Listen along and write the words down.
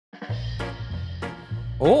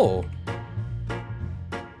Oh.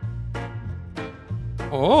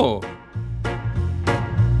 Oh.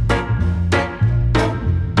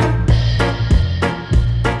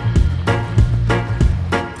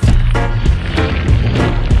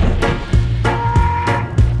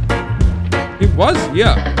 He was,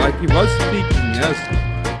 yeah. Like, he was speaking, yes.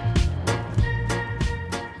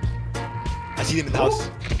 I see him in the house.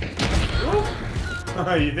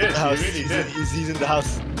 Oh, you did. You really did. He's in the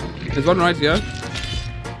house. There's one right here.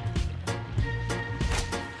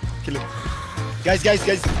 Kill him. Guys.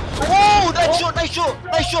 Oh, nice shot.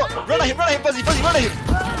 Run at him, Fuzzy, run at him.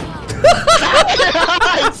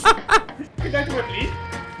 Nice. Did that what lead?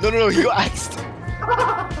 No, he got axed.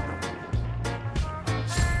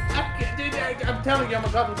 I'm telling you, I'm a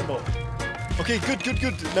god with the bow. Okay, good.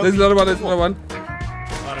 No, There's another one.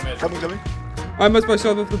 Coming. I missed my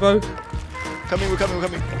shot with the bow. We're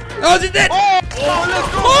coming. Oh, she's dead! Oh, let's go!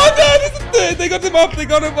 Oh, no, this is dead! They got him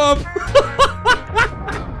up!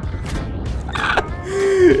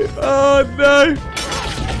 Oh, no!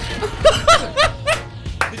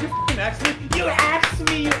 Did you f***ing axe me? You axed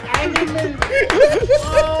me, you animal!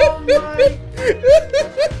 Oh my!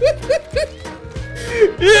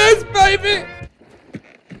 Yes, baby!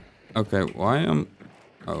 Okay, why am...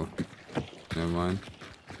 Oh. Never mind.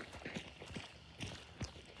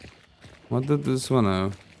 What did this one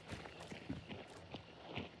have?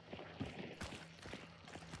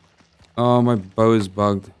 Oh, my bow is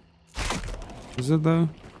bugged. Is it though?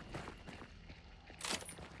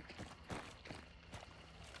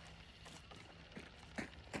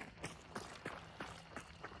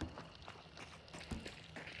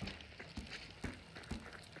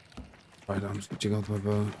 Right, I'm switching out my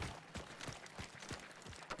bow.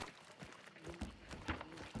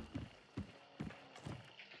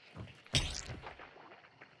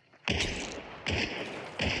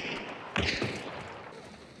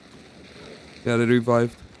 Yeah, they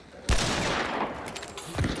revived.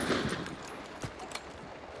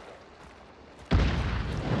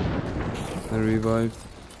 They revived.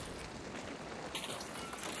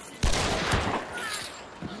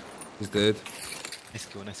 He's dead. Nice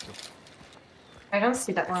kill. I don't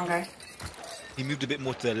see that one guy. He moved a bit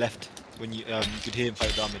more to the left when you could hear him fight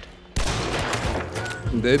with Ahmed.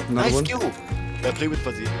 I'm dead. Another Nice one. kill. Play with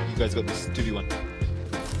Fuzzy. You guys got this 2v1.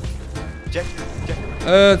 Check.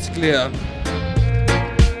 It's clear.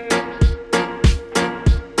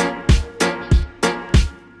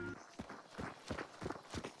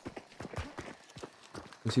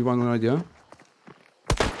 I see one right here.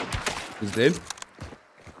 He's dead.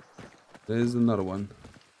 There's another one.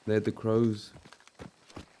 They're the crows.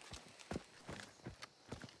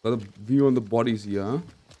 Got a view on the bodies here.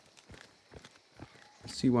 I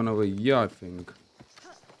see one over here, I think.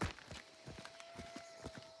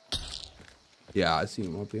 Yeah, I see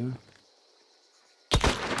him up here.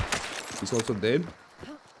 He's also dead.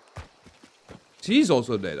 She's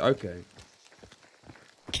also dead. Okay.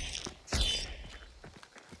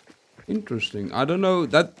 Interesting. I don't know.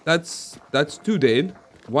 That's two dead.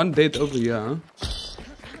 One dead over here.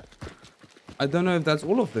 I don't know if that's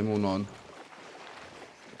all of them or not.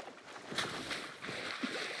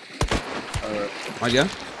 Right, yeah.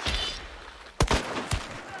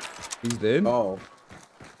 He's dead. Oh.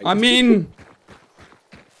 I mean,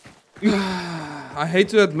 I hate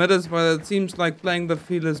to admit it, but it seems like playing the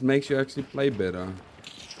feelers makes you actually play better.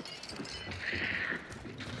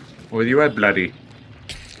 Well, you had bloody.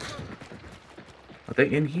 Are they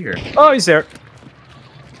in here? Oh, he's there.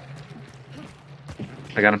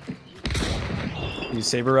 I got him. He's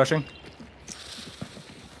saber rushing.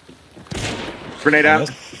 Grenade out.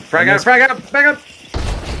 Frag out. Back up.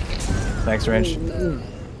 Thanks, range.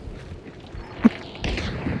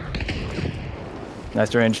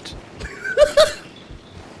 Nice ranged.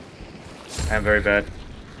 I'm very bad.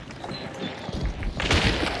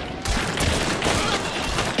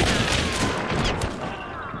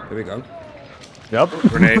 There we go. Yep.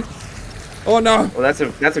 Grenade. Oh no! Well, that's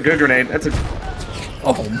a good grenade. That's a.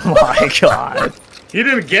 Oh my god. He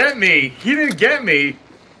didn't get me.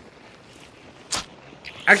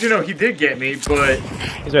 Actually, no, he did get me, but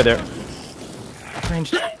He's right there.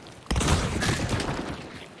 Ranged.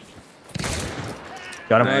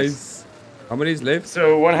 Got him. Nice. How many is left?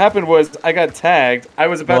 so what happened was I got tagged. I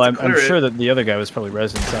was about Well, to clear I'm sure it. that the other guy was probably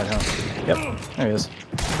res inside, huh? Yep. There he is.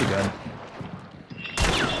 He got him.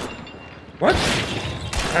 What?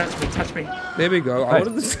 Touch me. There we go. I Nice.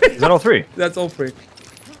 wanted to say. Is that all three? That's all three.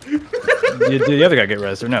 Did the other guy get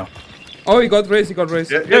res or no? Oh, he got raised. No,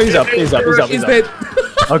 he's up. He's up. He's dead.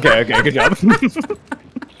 Okay, good job.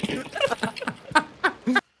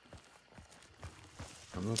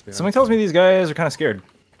 I'm Something tells me these guys are kind of scared.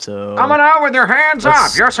 So. Coming out with your hands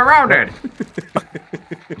up. You're surrounded.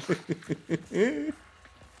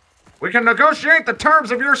 We can negotiate the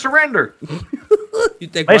terms of your surrender. You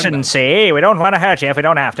take Listen, see, we don't want to hurt you if we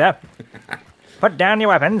don't have to. Put down your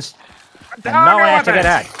weapons. Down No your one has to get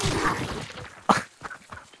weapons.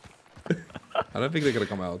 hurt. I don't think they're gonna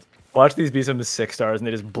come out. Watch these be some 6 stars and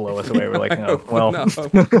they just blow us away. We're like, oh, well. No.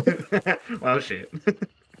 Well, shit.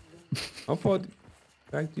 How far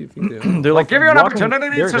back do you think they are? They're I'll like give you an walking-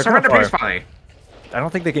 opportunity they're to kinda surrender far. peacefully. I don't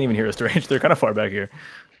think they can even hear us to range. They're kind of far back here.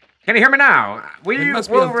 Can you hear me now? They must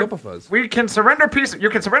be on top of us. We can surrender peace. You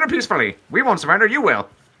can surrender peacefully. We won't surrender. You will.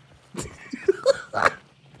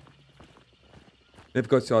 They've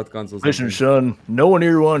got shotguns or something. Listen, son, no one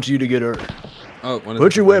here wants you to get hurt. Oh, one is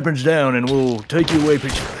Put your okay. weapons down and we'll take you away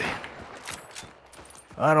peacefully.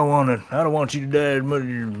 I don't want you to die as much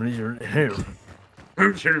as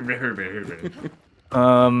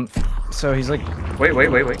so he's like, Wait.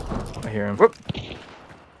 I hear him. Whoop.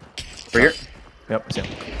 We're here. Yep, I see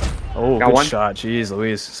him. Oh, Got good one. shot. Jeez,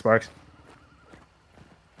 Louise. Sparks.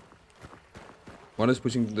 One is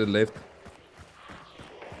pushing to the left.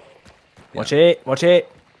 Watch it. Watch it.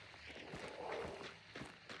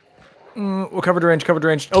 We'll cover the range. Cover the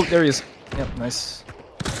range. Oh, there he is. Yep, nice.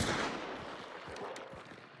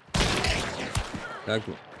 Tag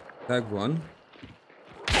one.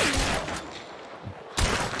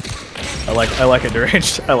 I like it, the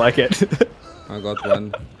range. I like it. I got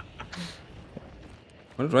one.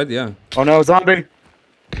 One is right, yeah. Oh no, zombie.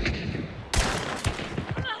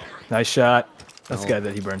 Nice shot. That's the Oh. guy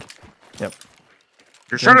that he burned. Yep.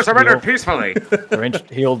 You should have surrendered Heal. peacefully. The range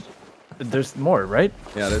healed. There's more, right?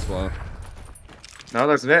 Yeah, that's one. No,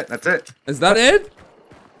 that's it. That's it. Is that it?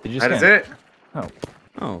 Did you That is scan? it. Oh,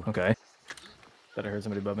 Oh. okay. Thought I heard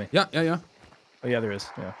somebody above me. Yeah. Oh yeah, there is.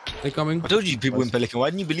 Yeah. They're coming. I told you people in Pelican. Why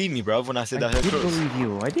didn't you believe me, bruv, when I said I I heard did crows? believe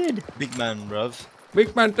you. I did. Big man, bruv.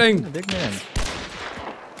 Big man I'm a thing. big man.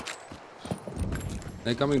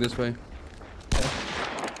 They're coming this way.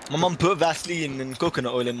 My mum put Vaseline and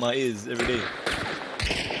coconut oil in my ears every day.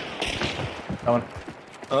 That one.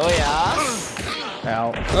 Oh yeah?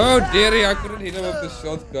 Ow. Oh dearie, I couldn't hit him with the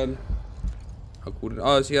shotgun. I couldn't.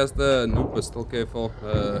 Oh, she has the new pistol. Careful.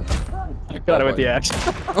 Got it with the axe.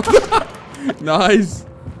 Nice.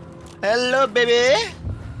 Hello, baby.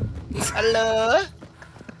 Hello.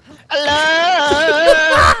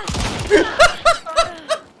 Hello.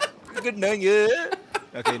 Good knowing you.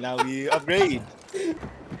 Okay, now we upgrade.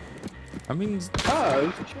 I mean, It's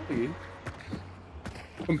chilly.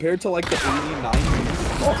 Compared to like the 89.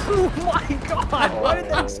 Oh my god! Why did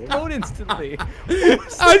that explode instantly?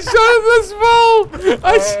 I shot him as well.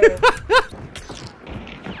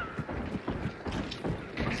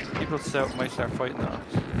 People might start fighting now.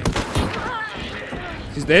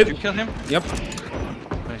 He's Did you dead. kill him? Yep.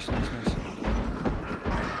 Nice.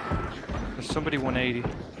 There's somebody 180.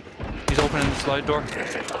 He's opening the slide door.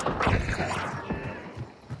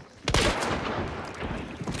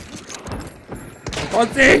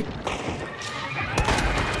 Ozzy!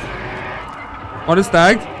 One is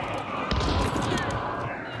tagged.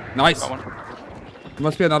 Nice. Got one. There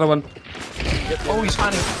must be another one. Oh, he's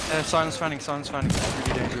fanning. Silence fanning.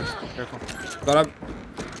 Really dangerous. Careful. Got him.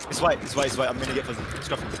 It's white. I'm gonna get fuzzy.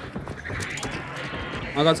 Scruffy.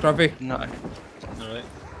 I got Scruffy. No. Alright.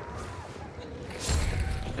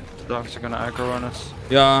 The dogs are gonna aggro on us.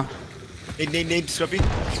 Yeah. Name, Scruffy.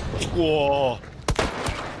 Whoa.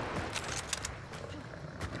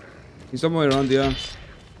 He's somewhere around here.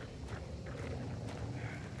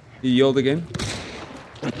 He yelled again.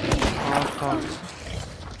 Oh, God.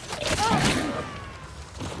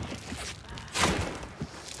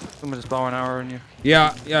 Somebody's bow and arrow on you.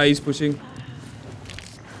 Yeah, he's pushing.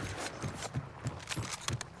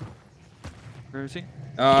 Where is he?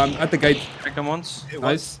 At the gate. Check him once.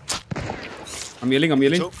 Nice. I'm yelling.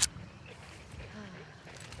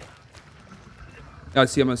 Yeah, I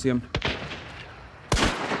see him.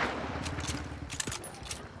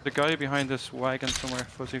 The guy behind this wagon somewhere.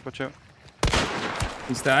 Fuzzy, watch out.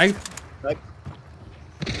 He's tagged. Right.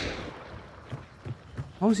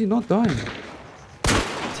 How is he not dying?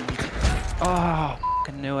 Oh,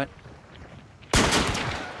 I knew it.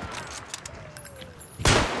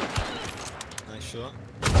 Nice shot.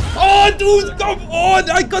 Oh, dude, come on!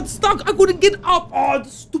 I got stuck. I couldn't get up. Oh,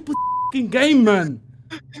 this stupid fucking game, man.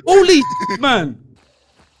 Holy man.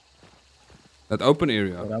 That open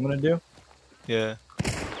area. What I'm gonna do? Yeah.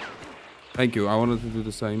 Thank you. I wanted to do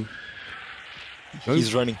the same.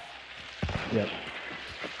 He's running. Yep.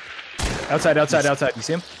 Outside. You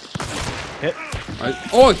see him? Hit.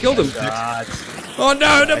 Oh, I killed him. God. Oh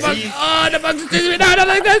no, the bug! Oh, the bug's chasing me! No, not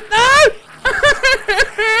like this! No!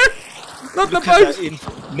 Not the Look at bugs!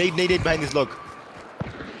 that nade behind this log.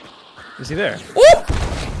 Is he there? Oh!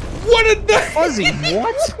 What a day! Fuzzy,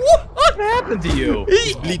 what? What happened to you?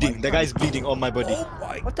 He's bleeding. The guy's bleeding on my body. Oh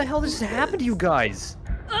my! What the hell just happened to you guys?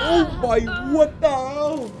 Oh my! What the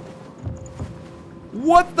hell?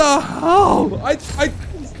 What the hell? I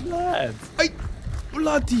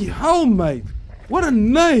bloody hell, mate! What a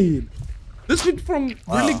nade! This went from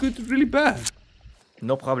really good to really bad.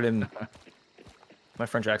 No problem. My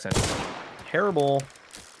French accent is terrible.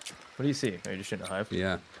 What do you see? Are you just shooting a hive?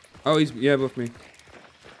 Yeah. Oh, he's with me.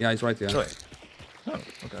 Yeah, he's right there. Really? Oh,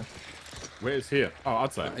 okay. Where is he? Oh,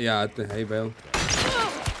 outside. Yeah, at the hay bale.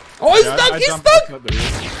 Oh, he's stuck! He's stuck!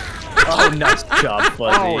 Oh, nice job,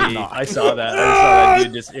 Fuzzy. no. I saw that. I saw that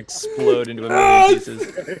dude just explode into a million pieces.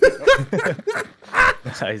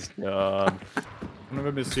 Nice job. One of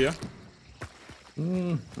them is here.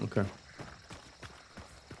 Okay.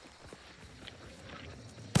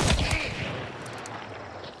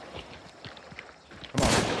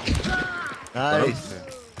 Nice.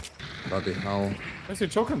 Bloody hell. Where's he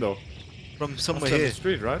choking though? From somewhere Outside here. the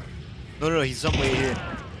street, right? No, he's somewhere here.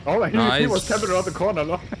 Oh, he Nice. was camping around the corner.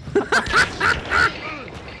 Look.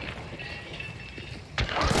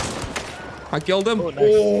 I killed him. Oh, nice.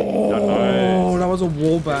 Oh, that was a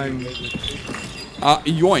wall bang.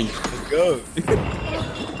 Yoink. Let's go.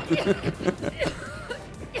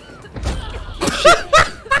 Oh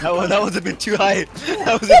shit. That was a bit too high.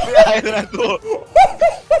 That was a bit higher than I thought.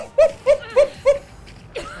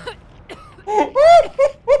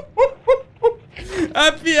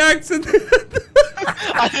 Happy accident.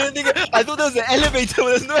 I thought there was an elevator, but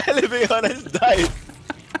there's no elevator and I just died.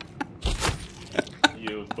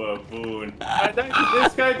 You baboon. I died to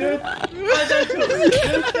this guy, dude. I died to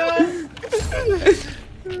this guy.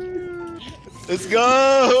 Let's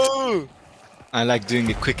go! I like doing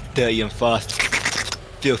it quick, dirty, and fast.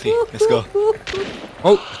 Filthy. Let's go.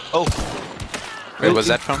 Oh. Where was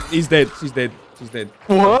that from? He's dead. She's dead. She's dead.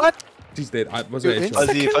 What? She's dead. I was a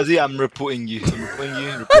headshot. Fuzzy, I'm reporting you.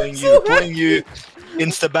 Reporting you.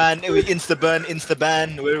 Insta ban.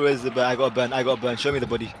 Where was the ban? I got banned. Show me the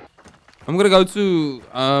body. I'm gonna go to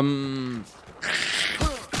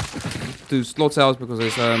Slot's house because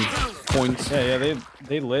there's points. Yeah,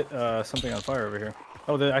 they lit something on fire over here.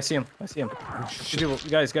 Oh, I see him. People,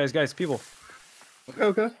 guys, people.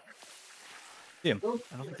 Okay. See him. I don't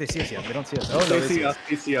think they see us yet. They don't see us. Oh, no, They see us.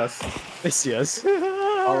 They see us. They see us.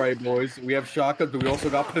 Alright, boys. We have shotguns, but we also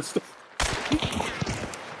got pistols.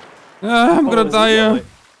 I'm gonna die here.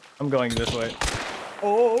 I'm going this way.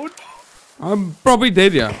 Oh, I'm probably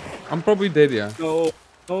dead, yeah. no.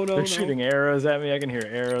 Oh, no, They're shooting arrows at me. I can hear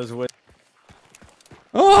arrows with.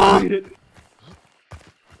 Oh!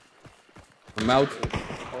 I'm out.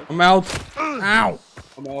 Ow!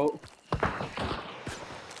 I'm out.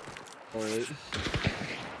 Alright.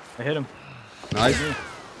 I hit him. Nice.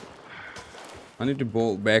 I need to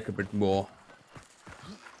ball back a bit more.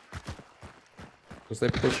 Because they're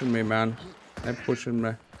pushing me, man. They're pushing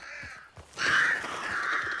me.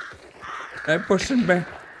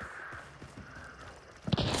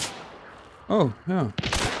 Oh, yeah.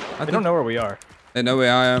 I don't know where we are. They know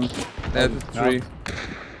where I am. They're at the tree.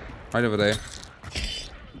 Right over there.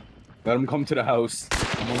 Let him come to the house.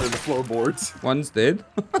 I'm under the floorboards. One's dead.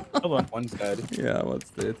 Hold on. One's dead. Yeah, one's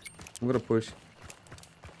dead. I'm gonna push.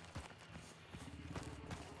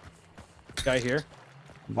 Guy here.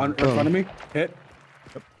 In front of me. Hit.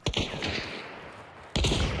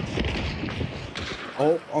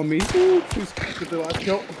 Oh, on me. Ooh, who's get the last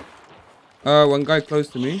kill? One guy close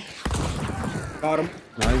to me. Got him.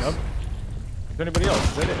 Nice. Is there anybody else?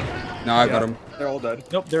 Is that it? No, I got him. They're all dead.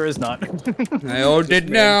 Nope, there is not. They all dead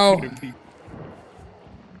now.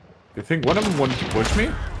 You think one of them wanted to push me?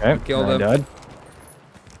 Okay, Killed I him. died.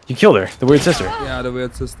 You killed her, the weird sister. Yeah, the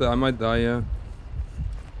weird sister. I might die, yeah.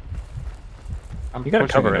 I'm You got a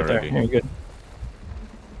pushing cover it right there. already. Yeah, you're good.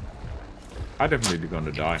 I'm definitely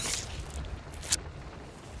gonna die.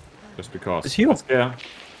 Just because. Just heal. Let's go.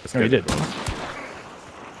 No, you did.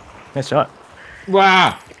 Nice shot.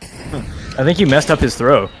 Wow! I think you messed up his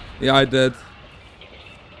throw. Yeah, I did.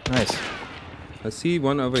 Nice. I see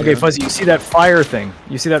one over Okay, here. Fuzzy, you see that fire thing?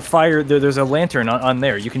 You see that fire? There's a lantern on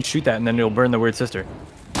there. You can shoot that and then it'll burn the weird sister.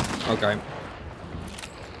 Okay.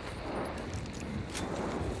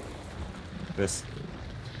 This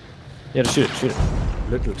Yeah, just shoot it.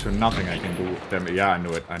 little to nothing I can do. Damn it. Yeah, I knew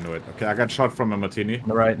it. Okay, I got shot from a martini. On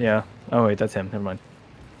the right, yeah. Oh wait, that's him. Never mind.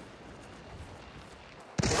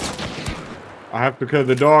 I have to kill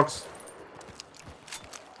the dogs.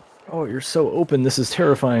 Oh, you're so open. This is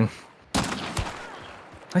terrifying.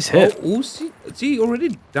 Nice hit. Oh, she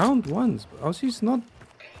already downed once. How she's not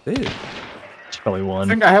dead? She probably I won.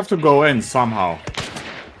 think I have to go in somehow.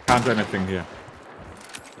 Can't do anything here.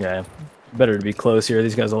 Yeah, better to be close here.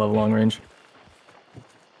 These guys will have long range.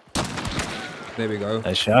 There we go.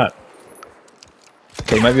 Nice shot.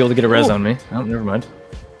 Okay, you might be able to get a res on me. Oh, never mind.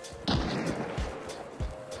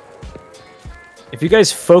 If you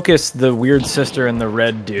guys focus the weird sister and the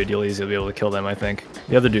red dude, you'll easily be able to kill them, I think.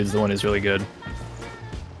 The other dude's the one who's really good.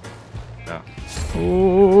 Yeah.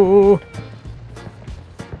 Ooh.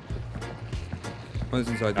 One's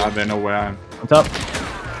inside Yeah, there. they know where I am. On top.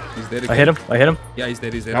 He's dead again. I hit him. I hit him. Yeah, he's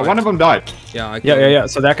dead. He's dead. Yeah, one of them died. Yeah, I Yeah, killed yeah, him. yeah.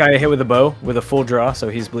 So that guy I hit with a bow with a full draw, so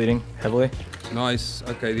he's bleeding heavily. Nice.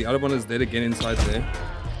 Okay, the other one is dead again inside there.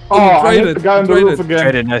 Oh, I hit traded, the guy on the traded. roof again.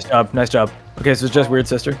 Traded. Nice job. Nice job. Okay, so it's just weird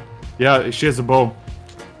sister. Yeah, she has a bow.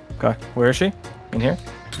 Okay, where is she? In here?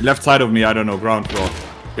 Left side of me, I don't know, ground floor.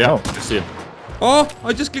 Yeah, Oh. I see it. Oh,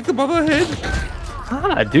 I just clicked above her head.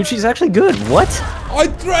 Ah, dude, she's actually good. What? I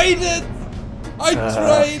traded. I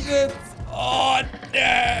traded. Oh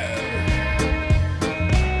no.